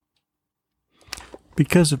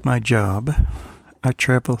Because of my job, I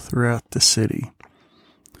travel throughout the city.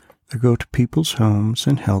 I go to people's homes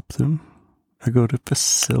and help them. I go to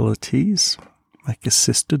facilities like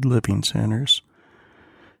assisted living centers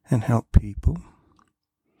and help people.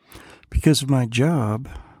 Because of my job,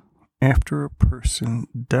 after a person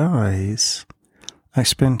dies, I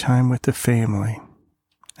spend time with the family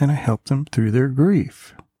and I help them through their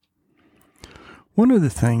grief. One of the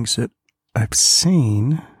things that I've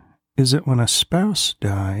seen is that when a spouse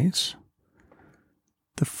dies,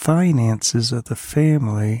 the finances of the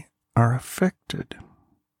family are affected.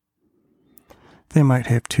 They might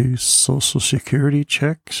have 2 Social Security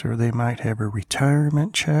checks or they might have a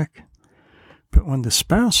retirement check. But when the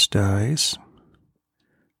spouse dies,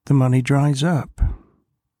 the money dries up.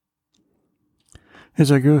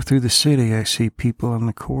 As I go through the city, I see people on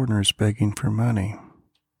the corners begging for money.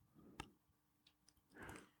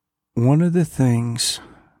 One of the things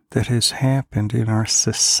that has happened in our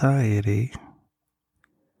society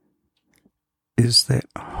is that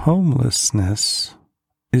homelessness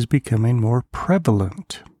is becoming more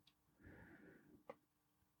prevalent.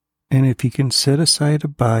 And if you can set aside a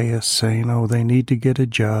bias saying, oh, they need to get a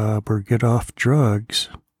job or get off drugs,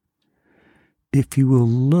 if you will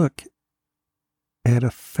look at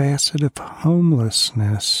a facet of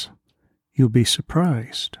homelessness, you'll be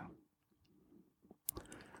surprised.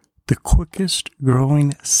 The quickest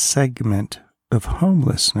growing segment of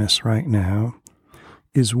homelessness right now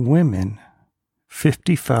is women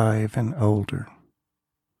 55 and older.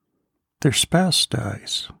 Their spouse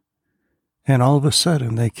dies, and all of a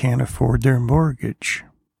sudden they can't afford their mortgage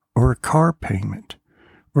or a car payment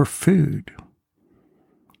or food.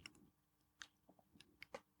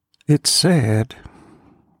 It's sad,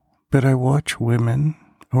 but I watch women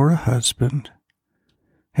or a husband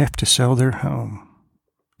have to sell their home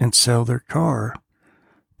and sell their car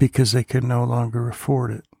because they can no longer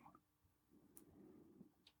afford it.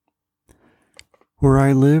 Where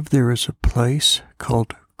I live, there is a place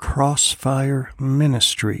called Crossfire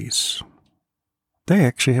Ministries. They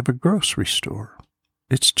actually have a grocery store.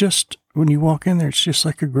 It's just, when you walk in there, it's just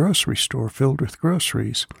like a grocery store filled with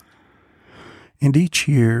groceries. And each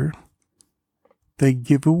year, they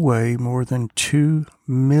give away more than 2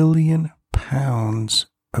 million pounds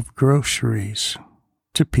of groceries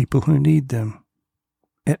to people who need them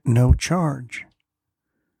at no charge.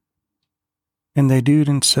 And they do it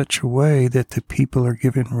in such a way that the people are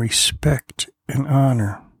given respect and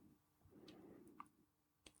honor.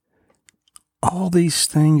 All these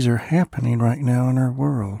things are happening right now in our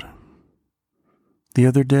world. The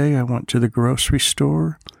other day I went to the grocery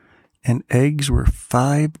store and eggs were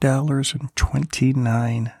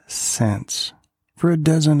 $5.29 for a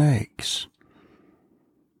dozen eggs.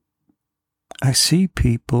 I see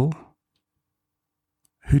people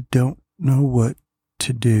who don't know what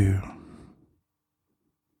to do.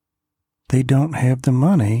 They don't have the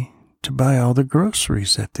money to buy all the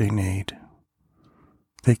groceries that they need.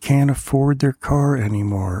 They can't afford their car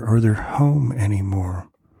anymore or their home anymore.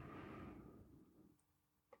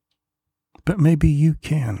 But maybe you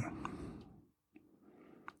can.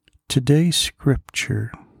 Today's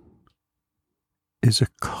scripture is a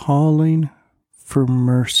calling for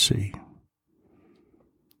mercy.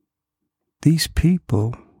 These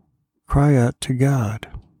people cry out to God.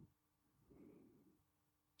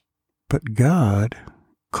 But God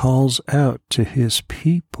calls out to his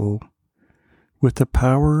people with the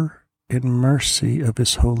power and mercy of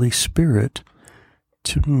his Holy Spirit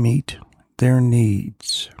to meet their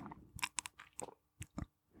needs.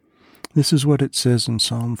 This is what it says in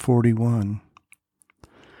Psalm 41.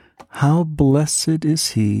 How blessed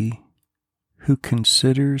is he who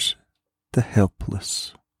considers the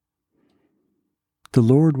helpless. The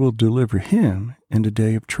Lord will deliver him in a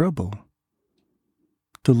day of trouble.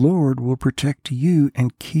 The Lord will protect you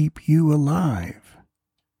and keep you alive,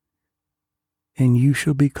 and you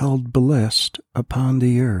shall be called blessed upon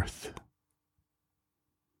the earth.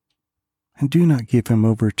 And do not give him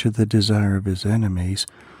over to the desire of his enemies.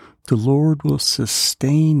 The Lord will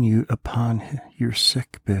sustain you upon your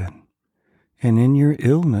sickbed, and in your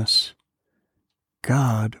illness,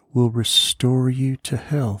 God will restore you to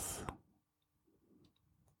health.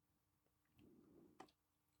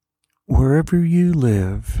 Wherever you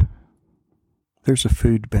live, there's a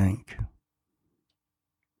food bank.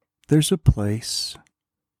 There's a place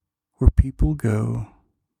where people go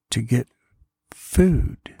to get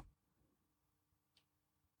food.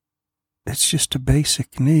 It's just a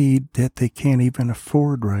basic need that they can't even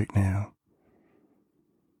afford right now.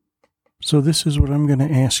 So this is what I'm going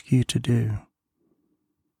to ask you to do.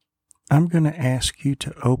 I'm going to ask you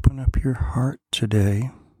to open up your heart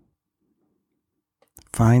today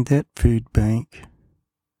find that food bank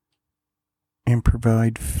and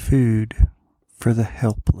provide food for the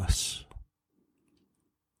helpless.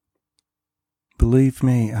 Believe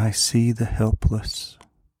me, I see the helpless.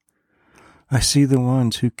 I see the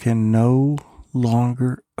ones who can no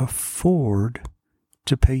longer afford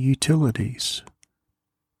to pay utilities.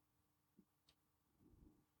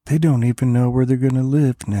 They don't even know where they're going to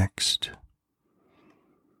live next.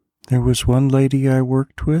 There was one lady I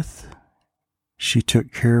worked with. She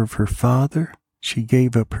took care of her father. She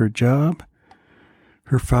gave up her job.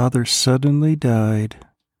 Her father suddenly died.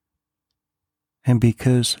 And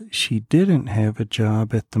because she didn't have a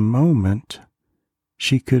job at the moment,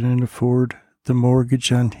 she couldn't afford the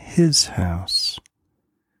mortgage on his house.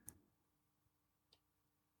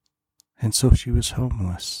 And so she was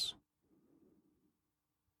homeless.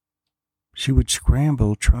 She would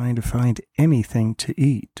scramble trying to find anything to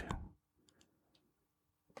eat.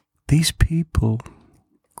 These people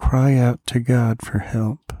cry out to God for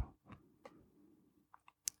help.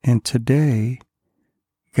 And today,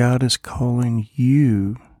 God is calling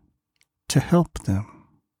you to help them.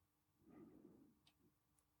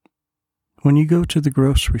 When you go to the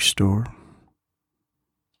grocery store,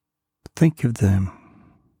 think of them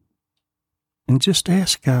and just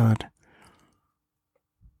ask God,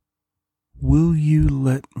 will you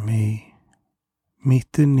let me meet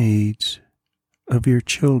the needs of your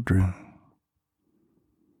children?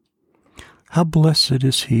 How blessed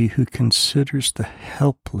is he who considers the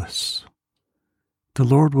helpless. The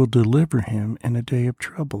Lord will deliver him in a day of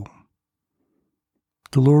trouble.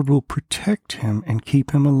 The Lord will protect him and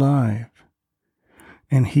keep him alive,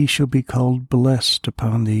 and he shall be called blessed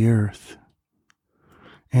upon the earth.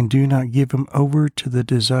 And do not give him over to the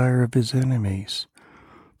desire of his enemies.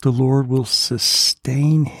 The Lord will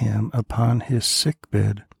sustain him upon his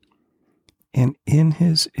sickbed, and in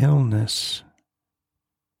his illness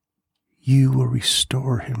you will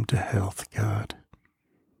restore him to health, God.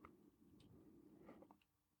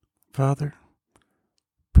 Father,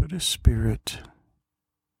 put a spirit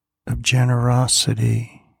of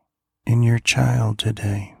generosity in your child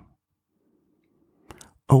today.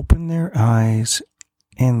 Open their eyes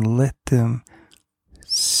and let them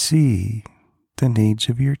see the needs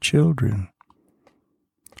of your children.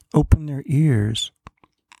 Open their ears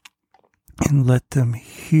and let them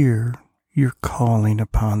hear your calling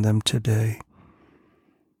upon them today.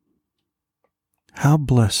 How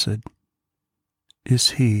blessed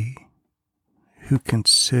is he who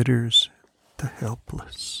considers the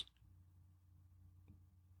helpless.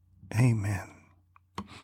 Amen.